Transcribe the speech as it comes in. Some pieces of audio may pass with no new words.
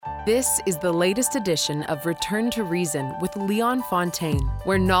This is the latest edition of Return to Reason with Leon Fontaine,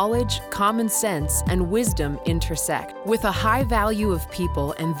 where knowledge, common sense, and wisdom intersect. With a high value of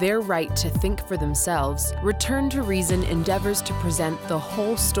people and their right to think for themselves, Return to Reason endeavors to present the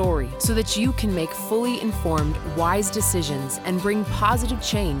whole story so that you can make fully informed, wise decisions and bring positive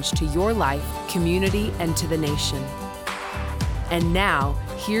change to your life, community, and to the nation. And now,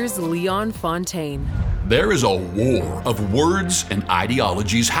 here's Leon Fontaine. There is a war of words and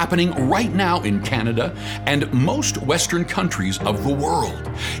ideologies happening right now in Canada and most Western countries of the world.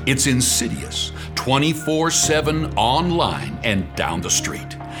 It's insidious, 24/7 online and down the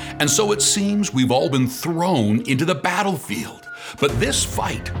street. And so it seems we've all been thrown into the battlefield. But this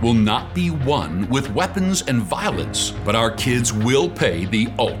fight will not be won with weapons and violence, but our kids will pay the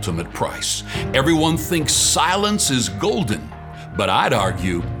ultimate price. Everyone thinks silence is golden, but I'd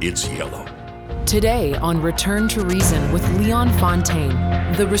argue it's yellow. Today on Return to Reason with Leon Fontaine,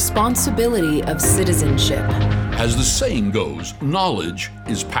 the responsibility of citizenship. As the saying goes, knowledge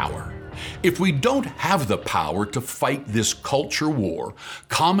is power. If we don't have the power to fight this culture war,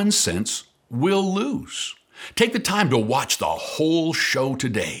 common sense will lose. Take the time to watch the whole show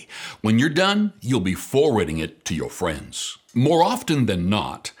today. When you're done, you'll be forwarding it to your friends. More often than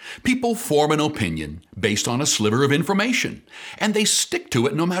not, people form an opinion based on a sliver of information, and they stick to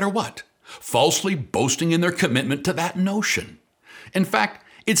it no matter what, falsely boasting in their commitment to that notion. In fact,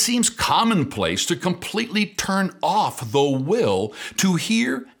 it seems commonplace to completely turn off the will to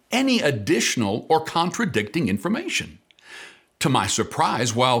hear any additional or contradicting information. To my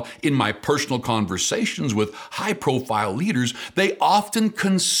surprise, while in my personal conversations with high-profile leaders, they often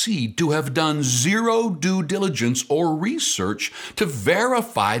concede to have done zero due diligence or research to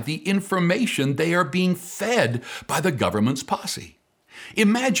verify the information they are being fed by the government's posse.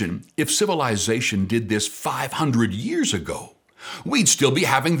 Imagine if civilization did this 500 years ago. We'd still be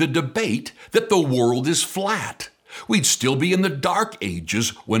having the debate that the world is flat. We'd still be in the dark ages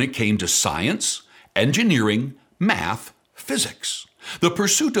when it came to science, engineering, math, physics. The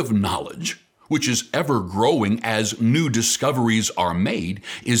pursuit of knowledge, which is ever growing as new discoveries are made,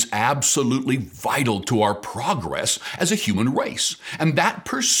 is absolutely vital to our progress as a human race. And that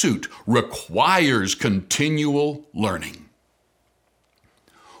pursuit requires continual learning.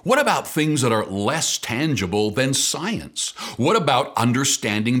 What about things that are less tangible than science? What about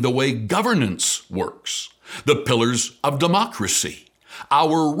understanding the way governance works? The pillars of democracy,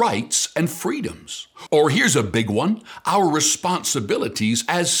 our rights and freedoms. Or here's a big one, our responsibilities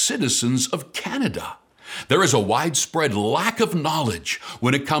as citizens of Canada. There is a widespread lack of knowledge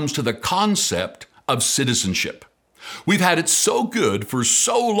when it comes to the concept of citizenship. We've had it so good for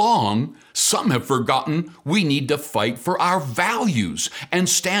so long, some have forgotten we need to fight for our values and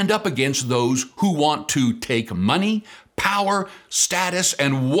stand up against those who want to take money, power, status,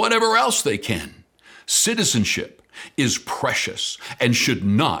 and whatever else they can. Citizenship is precious and should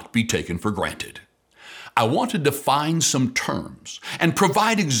not be taken for granted. I want to define some terms and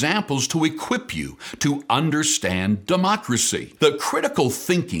provide examples to equip you to understand democracy. The critical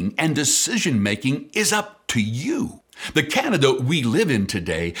thinking and decision-making is up to you. The Canada we live in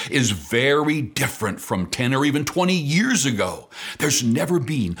today is very different from 10 or even 20 years ago. There's never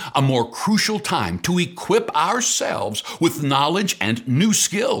been a more crucial time to equip ourselves with knowledge and new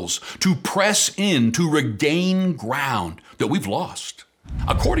skills to press in to regain ground that we've lost.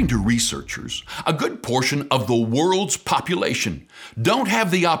 According to researchers, a good portion of the world's population don't have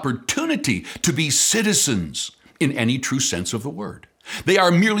the opportunity to be citizens in any true sense of the word. They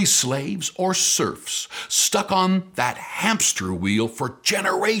are merely slaves or serfs, stuck on that hamster wheel for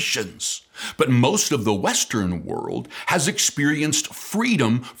generations. But most of the Western world has experienced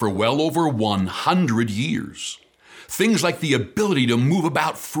freedom for well over 100 years. Things like the ability to move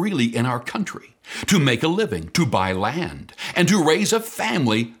about freely in our country, to make a living, to buy land, and to raise a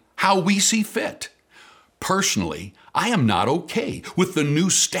family how we see fit. Personally, I am not okay with the new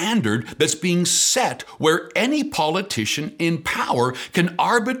standard that's being set where any politician in power can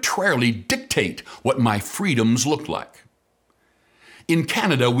arbitrarily dictate what my freedoms look like. In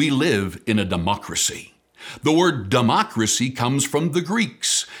Canada, we live in a democracy. The word democracy comes from the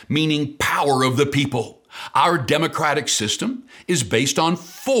Greeks, meaning power of the people. Our democratic system is based on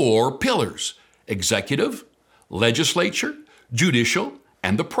 4 pillars: executive, legislature, judicial,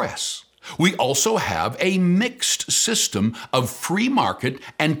 and the press. We also have a mixed system of free market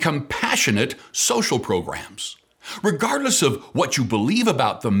and compassionate social programs. Regardless of what you believe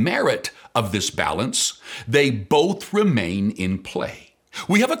about the merit of this balance, they both remain in play.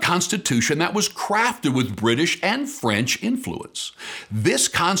 We have a constitution that was crafted with British and French influence. This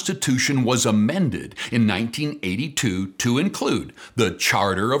constitution was amended in 1982 to include the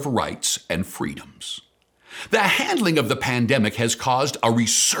Charter of Rights and Freedoms. The handling of the pandemic has caused a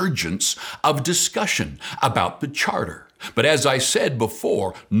resurgence of discussion about the Charter. But as I said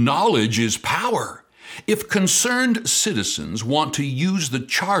before, knowledge is power. If concerned citizens want to use the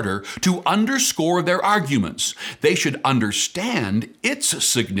Charter to underscore their arguments, they should understand its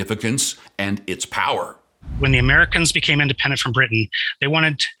significance and its power. When the Americans became independent from Britain, they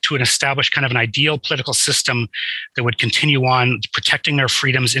wanted to establish kind of an ideal political system that would continue on protecting their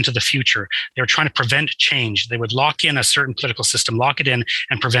freedoms into the future. They were trying to prevent change. They would lock in a certain political system, lock it in,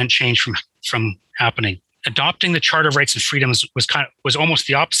 and prevent change from happening. Adopting the Charter of Rights and Freedoms was almost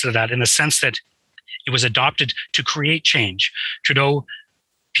the opposite of that, in the sense that it was adopted to create change.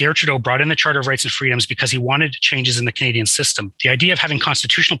 Pierre Trudeau brought in the Charter of Rights and Freedoms because he wanted changes in the Canadian system. The idea of having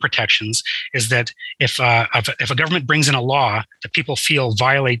constitutional protections is that if a government brings in a law that people feel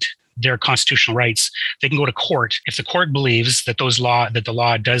violate their constitutional rights, they can go to court. If the court believes that the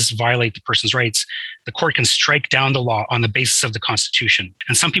law does violate the person's rights, the court can strike down the law on the basis of the Constitution.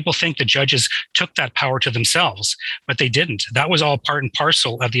 And some people think the judges took that power to themselves, but they didn't. That was all part and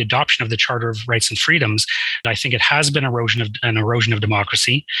parcel of the adoption of the Charter of Rights and Freedoms. I think it has been an erosion of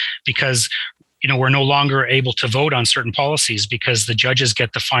democracy, because we're no longer able to vote on certain policies because the judges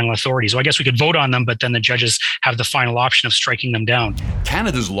get the final authority. So I guess we could vote on them, but then the judges have the final option of striking them down.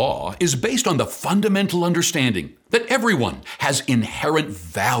 Canada's law is based on the fundamental understanding that everyone has inherent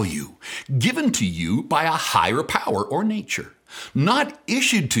value given to you by a higher power or nature, not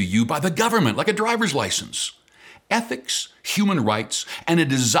issued to you by the government like a driver's license. Ethics, human rights, and a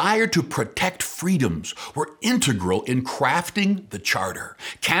desire to protect freedoms were integral in crafting the Charter,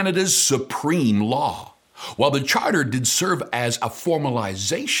 Canada's supreme law. While the Charter did serve as a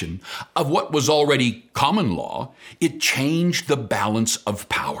formalization of what was already common law, it changed the balance of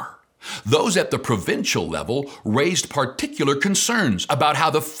power. Those at the provincial level raised particular concerns about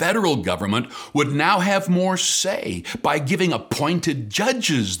how the federal government would now have more say by giving appointed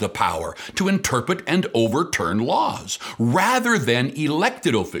judges the power to interpret and overturn laws, rather than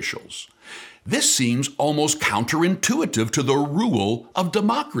elected officials. This seems almost counterintuitive to the rule of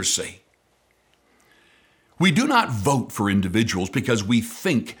democracy. We do not vote for individuals because we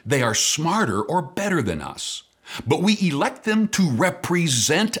think they are smarter or better than us, but we elect them to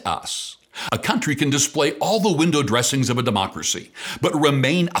represent us. A country can display all the window dressings of a democracy, but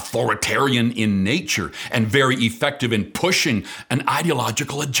remain authoritarian in nature and very effective in pushing an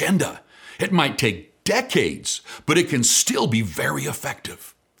ideological agenda. It might take decades, but it can still be very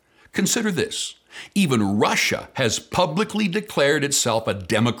effective. Consider this. Even Russia has publicly declared itself a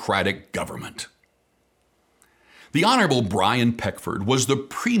democratic government. The Honorable Brian Peckford was the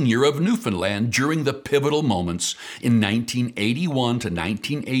Premier of Newfoundland during the pivotal moments in 1981 to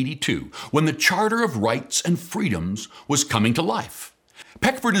 1982, when the Charter of Rights and Freedoms was coming to life.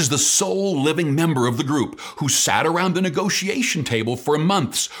 Peckford is the sole living member of the group who sat around the negotiation table for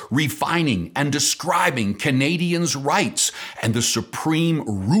months, refining and describing Canadians' rights and the supreme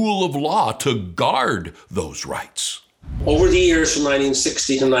rule of law to guard those rights. Over the years from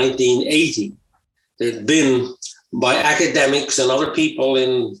 1960 to 1980, there had been, by academics and other people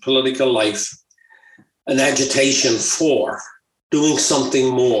in political life, an agitation for doing something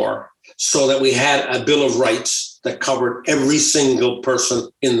more so that we had a Bill of Rights that covered every single person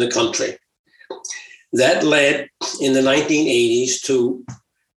in the country. That led in the 1980s to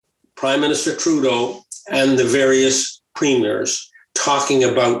Prime Minister Trudeau and the various premiers talking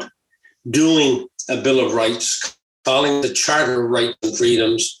about doing a Bill of Rights, calling the Charter of Rights and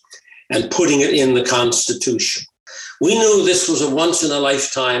Freedoms, and putting it in the Constitution. We knew this was a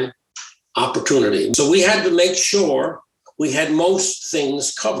once-in-a-lifetime opportunity. So we had to make sure we had most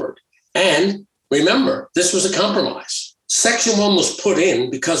things covered. And remember, this was a compromise. Section 1 was put in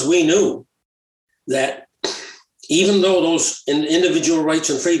because we knew that even though those individual rights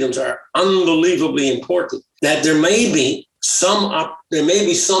and freedoms are unbelievably important, that there may be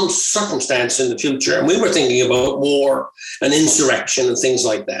some circumstance in the future, and we were thinking about war and insurrection and things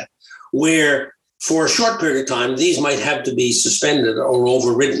like that, where for a short period of time, these might have to be suspended or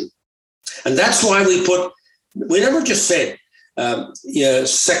overridden. And that's why we never just said,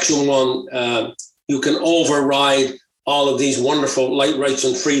 Section 1, you can override all of these wonderful rights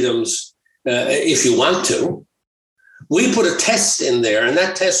and freedoms if you want to. We put a test in there, and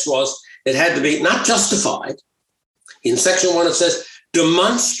that test was it had to be not justified. In Section 1, it says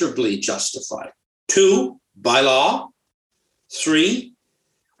demonstrably justified. 2, by law. 3,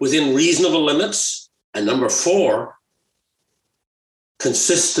 within reasonable limits. And number 4,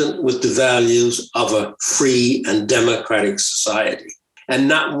 consistent with the values of a free and democratic society. And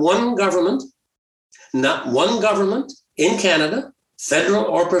not one government in Canada, federal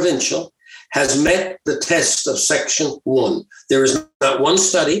or provincial, has met the test of Section 1. There is not one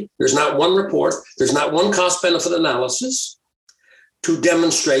study, there's not one report, there's not one cost-benefit analysis to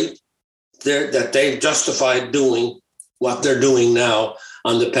demonstrate that they've justified doing what they're doing now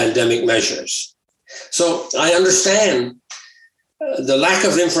on the pandemic measures. So I understand the lack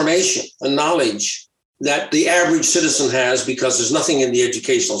of information and knowledge that the average citizen has, because there's nothing in the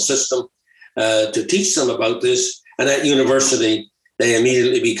educational system to teach them about this. And at university, they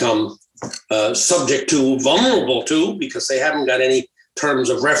immediately become subject to, vulnerable to, because they haven't got any terms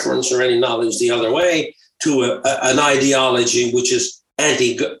of reference or any knowledge the other way, to an ideology which is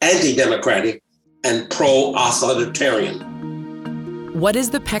anti-democratic and pro-authoritarian. What is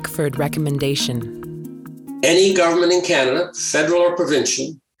the Peckford recommendation? Any government in Canada, federal or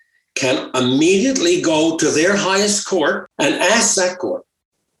provincial, can immediately go to their highest court and ask that court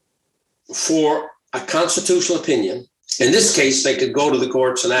for a constitutional opinion. In this case, they could go to the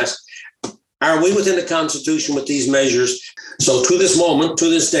courts and ask, are we within the Constitution with these measures? So to this moment, to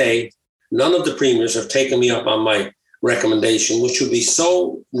this day, none of the premiers have taken me up on my recommendation, which would be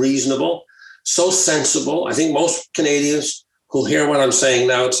so reasonable, so sensible. I think most Canadians who hear what I'm saying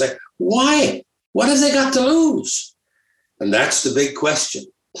now would say, why? What have they got to lose? And that's the big question.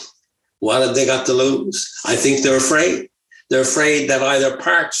 What have they got to lose? I think they're afraid. They're afraid that either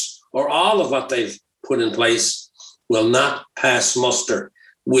parts or all of what they've put in place will not pass muster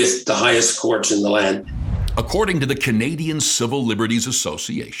with the highest courts in the land. According to the Canadian Civil Liberties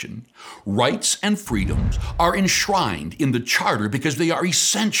Association, rights and freedoms are enshrined in the Charter because they are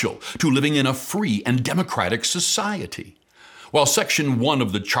essential to living in a free and democratic society. While Section 1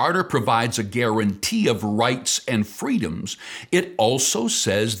 of the Charter provides a guarantee of rights and freedoms, it also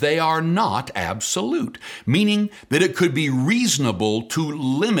says they are not absolute, meaning that it could be reasonable to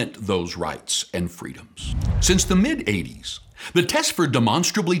limit those rights and freedoms. Since the mid-'80s, the test for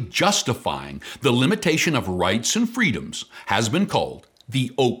demonstrably justifying the limitation of rights and freedoms has been called the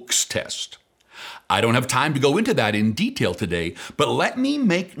Oakes test. I don't have time to go into that in detail today, but let me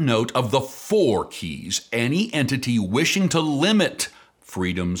make note of the 4 keys any entity wishing to limit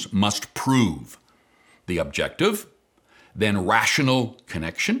freedoms must prove: the objective, then rational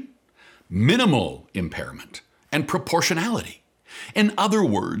connection, minimal impairment, and proportionality. In other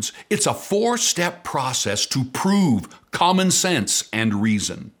words, it's a 4-step process to prove common sense and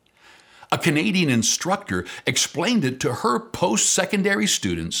reason. A Canadian instructor explained it to her post-secondary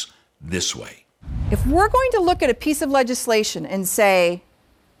students this way. If we're going to look at a piece of legislation and say,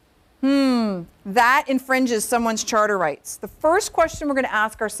 that infringes someone's charter rights, the first question we're going to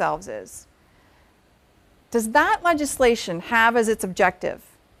ask ourselves is, does that legislation have as its objective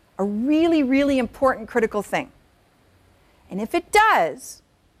a really, really important critical thing? And if it does,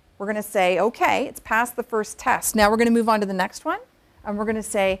 we're going to say, okay, it's passed the first test. Now we're going to move on to the next one, and we're going to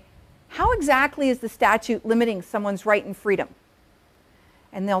say, how exactly is the statute limiting someone's right and freedom?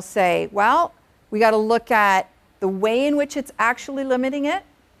 And they'll say, well, we got to look at the way in which it's actually limiting it,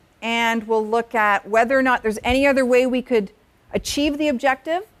 and we'll look at whether or not there's any other way we could achieve the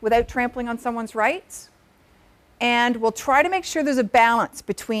objective without trampling on someone's rights. And we'll try to make sure there's a balance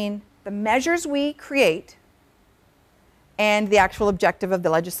between the measures we create and the actual objective of the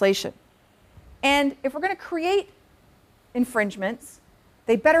legislation. And if we're going to create infringements,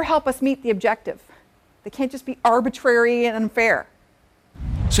 they better help us meet the objective. They can't just be arbitrary and unfair.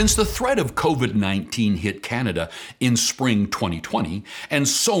 Since the threat of COVID-19 hit Canada in spring 2020, and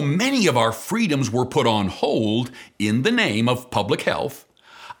so many of our freedoms were put on hold in the name of public health,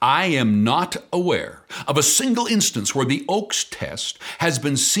 I am not aware of a single instance where the Oakes test has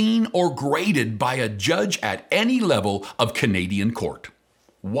been seen or graded by a judge at any level of Canadian court.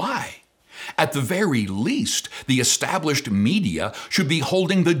 Why? At the very least, the established media should be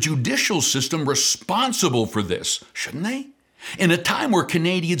holding the judicial system responsible for this, shouldn't they? In a time where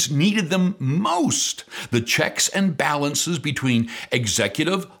Canadians needed them most, the checks and balances between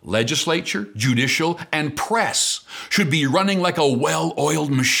executive, legislature, judicial, and press should be running like a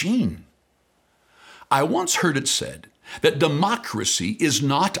well-oiled machine. I once heard it said that democracy is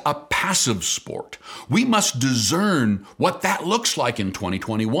not a passive sport. We must discern what that looks like in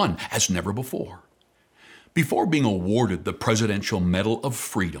 2021 as never before. Before being awarded the Presidential Medal of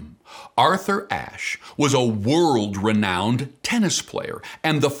Freedom, Arthur Ashe was a world-renowned tennis player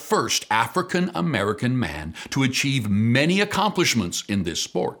and the first African-American man to achieve many accomplishments in this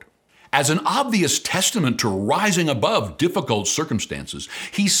sport. As an obvious testament to rising above difficult circumstances,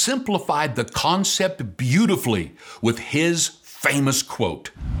 he simplified the concept beautifully with his famous quote,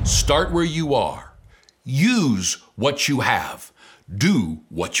 "Start where you are, use what you have, do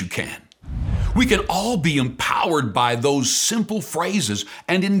what you can." We can all be empowered by those simple phrases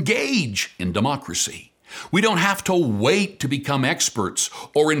and engage in democracy. We don't have to wait to become experts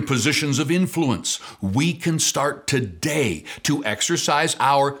or in positions of influence. We can start today to exercise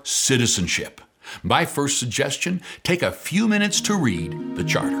our citizenship. My first suggestion, take a few minutes to read the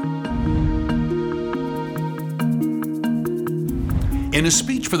Charter. In a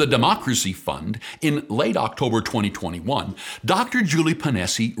speech for the Democracy Fund in late October 2021, Dr. Julie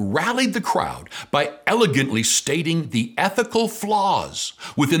Ponesse rallied the crowd by elegantly stating the ethical flaws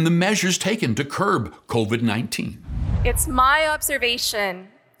within the measures taken to curb COVID-19. It's my observation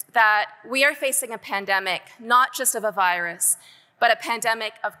that we are facing a pandemic, not just of a virus, but a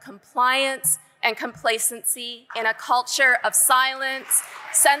pandemic of compliance and complacency in a culture of silence,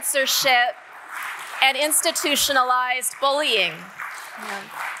 censorship, and institutionalized bullying.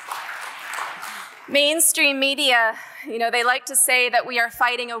 Mainstream media, they like to say that we are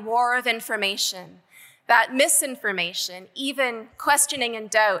fighting a war of information, that misinformation, even questioning and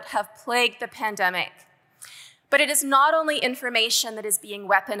doubt have plagued the pandemic. But it is not only information that is being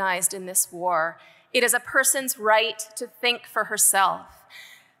weaponized in this war, it is a person's right to think for herself.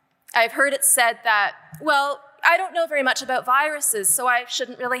 I've heard it said that, well, I don't know very much about viruses, so I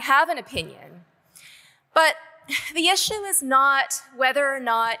shouldn't really have an opinion. But the issue is not whether or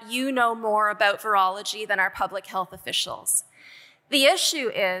not you know more about virology than our public health officials. The issue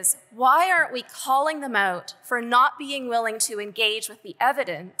is, why aren't we calling them out for not being willing to engage with the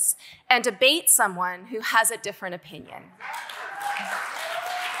evidence and debate someone who has a different opinion?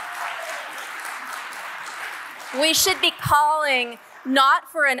 We should be calling not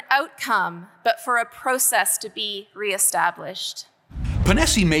for an outcome, but for a process to be reestablished.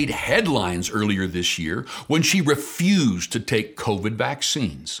 Ponesse made headlines earlier this year when she refused to take COVID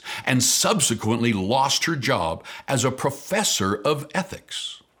vaccines and subsequently lost her job as a professor of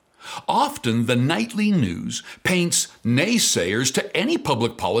ethics. Often, the nightly news paints naysayers to any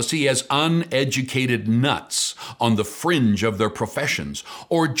public policy as uneducated nuts on the fringe of their professions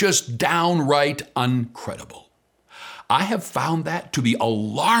or just downright uncredible. I have found that to be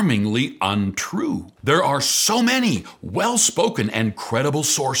alarmingly untrue. There are so many well-spoken and credible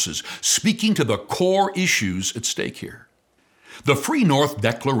sources speaking to the core issues at stake here. The Free North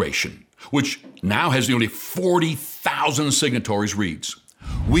Declaration, which now has nearly 40,000 signatories, reads,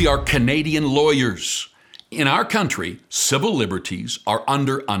 "We are Canadian lawyers. In our country, civil liberties are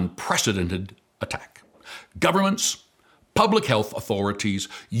under unprecedented attack. Governments, public health authorities,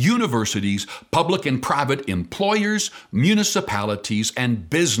 universities, public and private employers, municipalities, and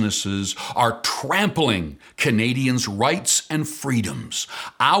businesses are trampling Canadians' rights and freedoms.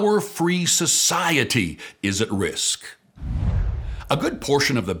 Our free society is at risk." A good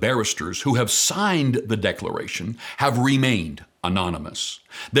portion of the barristers who have signed the declaration have remained anonymous.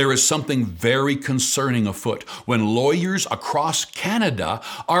 There is something very concerning afoot when lawyers across Canada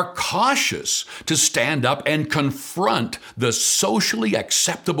are cautious to stand up and confront the socially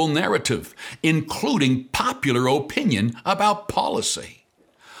acceptable narrative, including popular opinion about policy.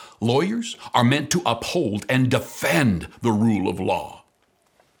 Lawyers are meant to uphold and defend the rule of law.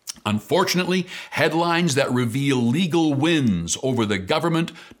 Unfortunately, headlines that reveal legal wins over the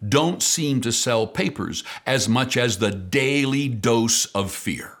government don't seem to sell papers as much as the daily dose of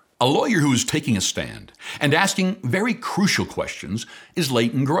fear. A lawyer who is taking a stand and asking very crucial questions is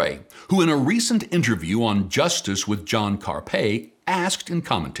Leighton Gray, who in a recent interview on Justice with John Carpay asked in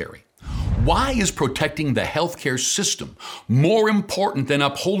commentary, "Why is protecting the healthcare system more important than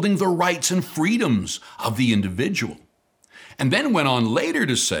upholding the rights and freedoms of the individual?" And then went on later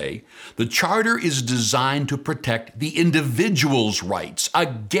to say, the Charter is designed to protect the individual's rights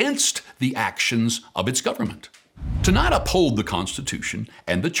against the actions of its government. To not uphold the Constitution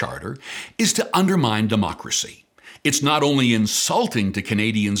and the Charter is to undermine democracy. It's not only insulting to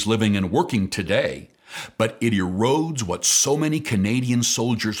Canadians living and working today, but it erodes what so many Canadian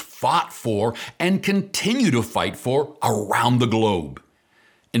soldiers fought for and continue to fight for around the globe.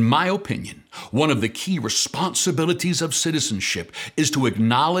 In my opinion, one of the key responsibilities of citizenship is to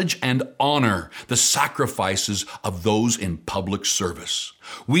acknowledge and honor the sacrifices of those in public service.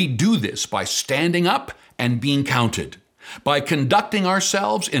 We do this by standing up and being counted, by conducting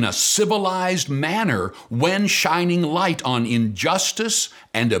ourselves in a civilized manner when shining light on injustice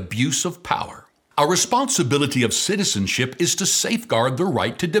and abuse of power. Our responsibility of citizenship is to safeguard the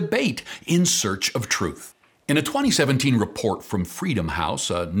right to debate in search of truth. In a 2017 report from Freedom House,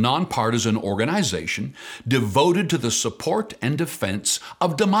 a nonpartisan organization devoted to the support and defense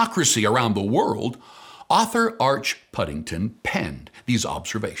of democracy around the world, Author Arch Puddington penned these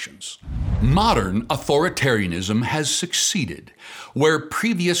observations. Modern authoritarianism has succeeded where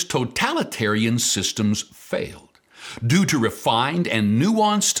previous totalitarian systems failed. Due to refined and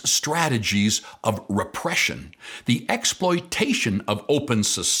nuanced strategies of repression, the exploitation of open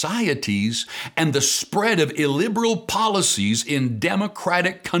societies, and the spread of illiberal policies in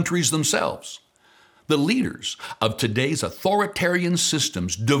democratic countries themselves. The leaders of today's authoritarian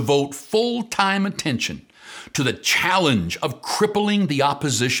systems devote full-time attention to the challenge of crippling the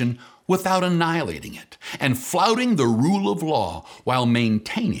opposition without annihilating it, and flouting the rule of law while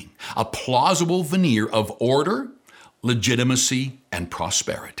maintaining a plausible veneer of order, legitimacy, and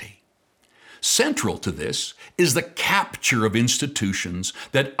prosperity. Central to this is the capture of institutions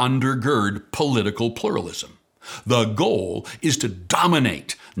that undergird political pluralism. The goal is to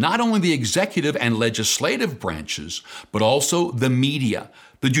dominate not only the executive and legislative branches, but also the media,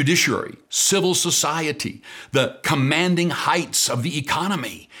 the judiciary, civil society, the commanding heights of the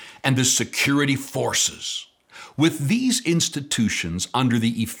economy, and the security forces. With these institutions under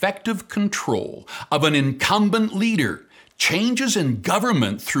the effective control of an incumbent leader, changes in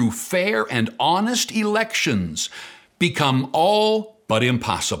government through fair and honest elections become all but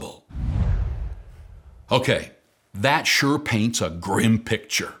impossible. Okay, that sure paints a grim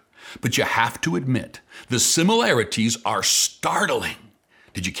picture, but you have to admit the similarities are startling.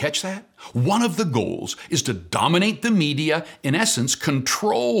 Did you catch that? One of the goals is to dominate the media, in essence,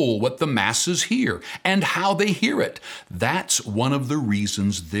 control what the masses hear and how they hear it. That's one of the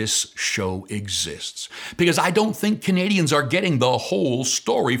reasons this show exists. Because I don't think Canadians are getting the whole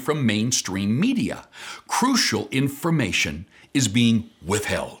story from mainstream media. Crucial information is being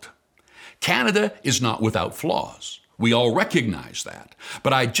withheld. Canada is not without flaws. We all recognize that.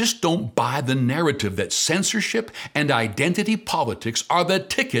 But I just don't buy the narrative that censorship and identity politics are the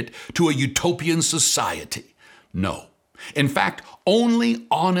ticket to a utopian society. No. In fact, only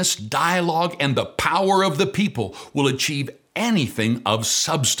honest dialogue and the power of the people will achieve anything of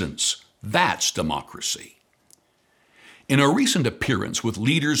substance. That's democracy. In a recent appearance with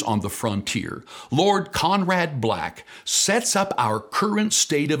leaders on the frontier, Lord Conrad Black sets up our current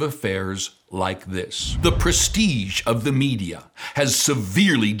state of affairs like this. The prestige of the media has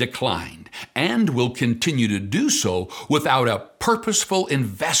severely declined and will continue to do so without a purposeful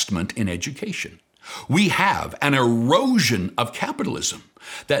investment in education. We have an erosion of capitalism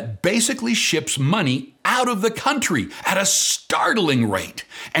that basically ships money out of the country at a startling rate,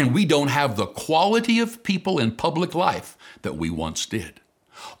 and we don't have the quality of people in public life that we once did.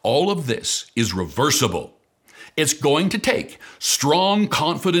 All of this is reversible. It's going to take strong,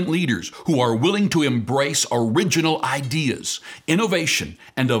 confident leaders who are willing to embrace original ideas, innovation,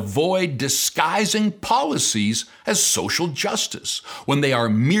 and avoid disguising policies as social justice when they are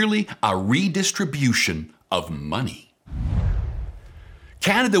merely a redistribution of money.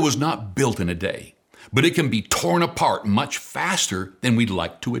 Canada was not built in a day, but it can be torn apart much faster than we'd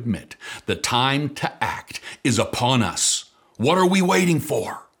like to admit. The time to act is upon us. What are we waiting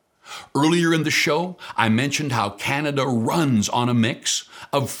for? Earlier in the show, I mentioned how Canada runs on a mix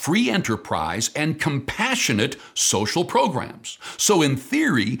of free enterprise and compassionate social programs. So in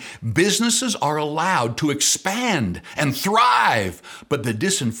theory, businesses are allowed to expand and thrive, but the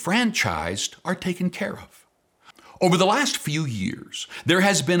disenfranchised are taken care of. Over the last few years, there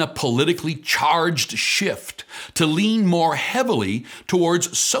has been a politically charged shift to lean more heavily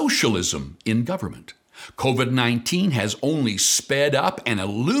towards socialism in government. COVID-19 has only sped up and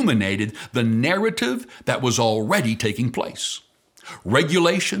illuminated the narrative that was already taking place.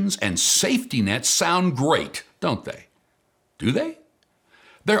 Regulations and safety nets sound great, don't they? Do they?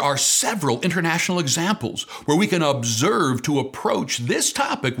 There are several international examples where we can observe to approach this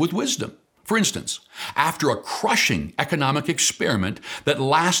topic with wisdom. For instance, after a crushing economic experiment that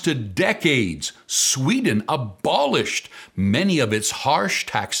lasted decades, Sweden abolished many of its harsh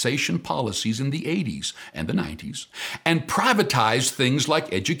taxation policies in the 80s and the 90s and privatized things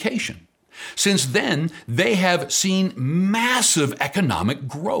like education. Since then, they have seen massive economic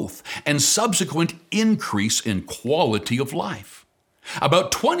growth and subsequent increase in quality of life.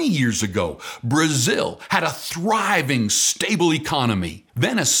 About 20 years ago, Brazil had a thriving, stable economy.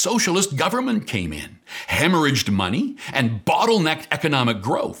 Then a socialist government came in, hemorrhaged money, and bottlenecked economic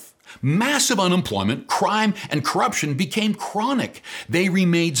growth. Massive unemployment, crime, and corruption became chronic. They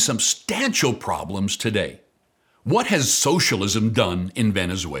remain substantial problems today. What has socialism done in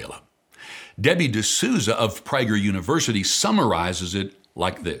Venezuela? Debbie D'Souza of Prager University summarizes it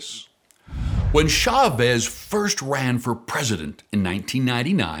like this. When Chavez first ran for president in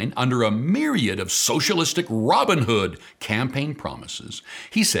 1999 under a myriad of socialistic Robin Hood campaign promises,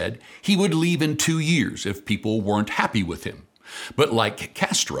 he said he would leave in 2 years if people weren't happy with him. But like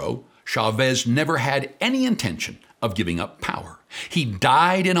Castro, Chavez never had any intention of giving up power. He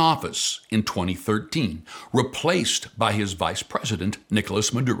died in office in 2013, replaced by his vice president,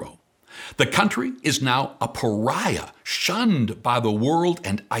 Nicolas Maduro. The country is now a pariah, shunned by the world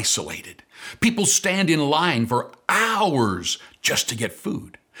and isolated. People stand in line for hours just to get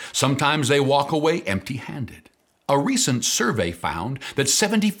food. Sometimes they walk away empty-handed. A recent survey found that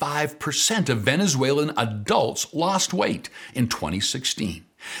 75% of Venezuelan adults lost weight in 2016.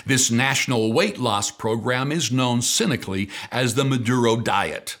 This national weight loss program is known cynically as the Maduro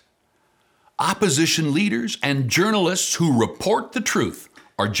diet. Opposition leaders and journalists who report the truth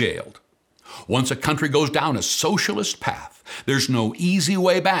are jailed. Once a country goes down a socialist path, there's no easy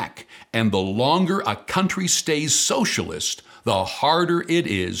way back, and the longer a country stays socialist, the harder it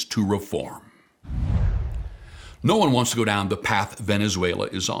is to reform. No one wants to go down the path Venezuela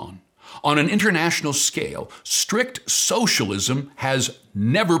is on. On an international scale, strict socialism has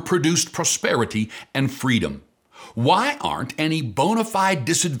never produced prosperity and freedom. Why aren't any bona fide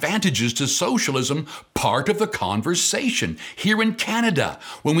disadvantages to socialism part of the conversation here in Canada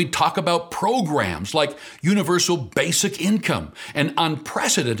when we talk about programs like universal basic income and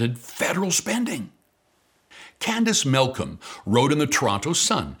unprecedented federal spending? Candace Malcolm wrote in the Toronto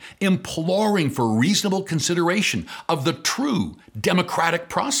Sun, imploring for reasonable consideration of the true democratic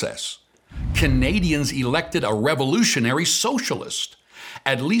process. Canadians elected a revolutionary socialist.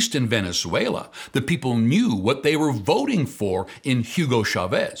 At least in Venezuela, the people knew what they were voting for in Hugo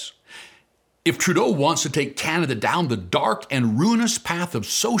Chavez. If Trudeau wants to take Canada down the dark and ruinous path of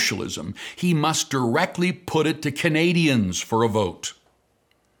socialism, he must directly put it to Canadians for a vote.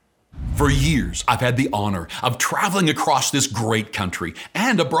 For years, I've had the honor of traveling across this great country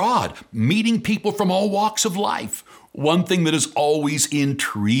and abroad, meeting people from all walks of life. One thing that has always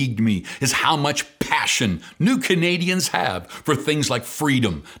intrigued me is how much passion new Canadians have for things like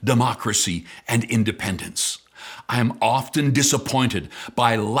freedom, democracy, and independence. I am often disappointed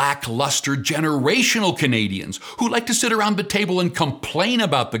by lackluster generational Canadians who like to sit around the table and complain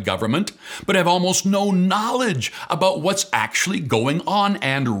about the government, but have almost no knowledge about what's actually going on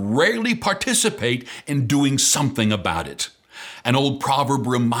and rarely participate in doing something about it. An old proverb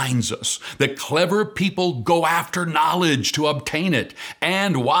reminds us that clever people go after knowledge to obtain it,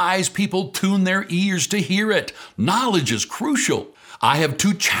 and wise people tune their ears to hear it. Knowledge is crucial. I have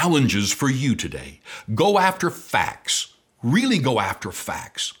 2 challenges for you today. Go after facts. Really go after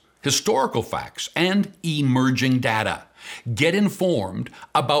facts. Historical facts and emerging data. Get informed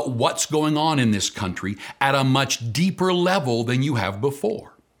about what's going on in this country at a much deeper level than you have before.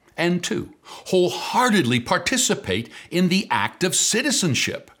 And 2, wholeheartedly participate in the act of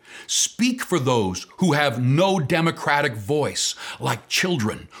citizenship. Speak for those who have no democratic voice, like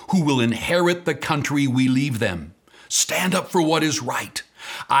children who will inherit the country we leave them. Stand up for what is right.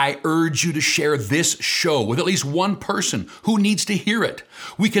 I urge you to share this show with at least one person who needs to hear it.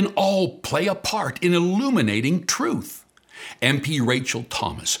 We can all play a part in illuminating truth. MP Rachel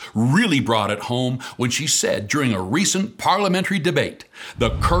Thomas really brought it home when she said during a recent parliamentary debate,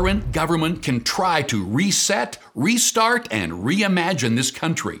 the current government can try to reset, restart, and reimagine this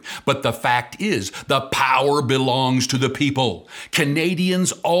country. But the fact is, the power belongs to the people.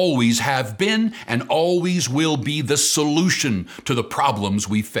 Canadians always have been and always will be the solution to the problems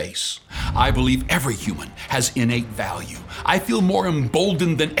we face. I believe every human has innate value. I feel more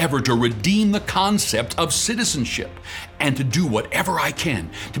emboldened than ever to redeem the concept of citizenship and to do whatever I can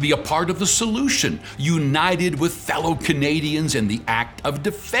to be a part of the solution, united with fellow Canadians in the act of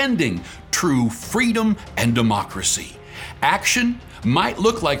defending true freedom and democracy. Action might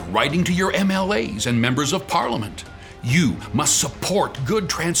look like writing to your MLAs and members of Parliament. You must support good,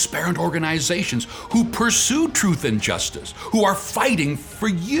 transparent organizations who pursue truth and justice, who are fighting for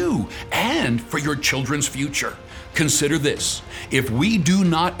you and for your children's future. Consider this. If we do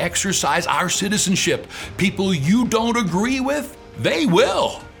not exercise our citizenship, people you don't agree with, they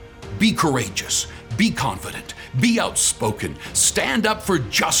will. Be courageous. Be confident. Be outspoken. Stand up for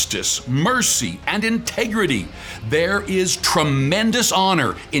justice, mercy, and integrity. There is tremendous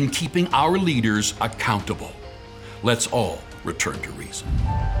honor in keeping our leaders accountable. Let's all return to reason.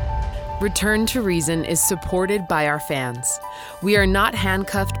 Return to Reason is supported by our fans. We are not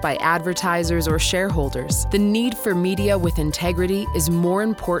handcuffed by advertisers or shareholders. The need for media with integrity is more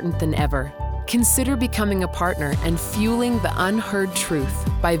important than ever. Consider becoming a partner and fueling the unheard truth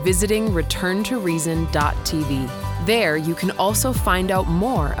by visiting returntoreason.tv. There, you can also find out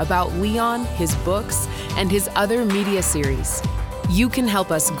more about Leon, his books, and his other media series. You can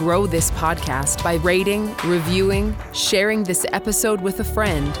help us grow this podcast by rating, reviewing, sharing this episode with a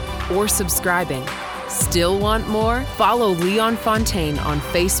friend, or subscribing. Still want more? Follow Leon Fontaine on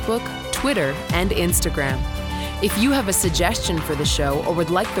Facebook, Twitter, and Instagram. If you have a suggestion for the show or would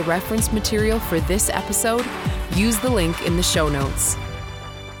like the reference material for this episode, use the link in the show notes.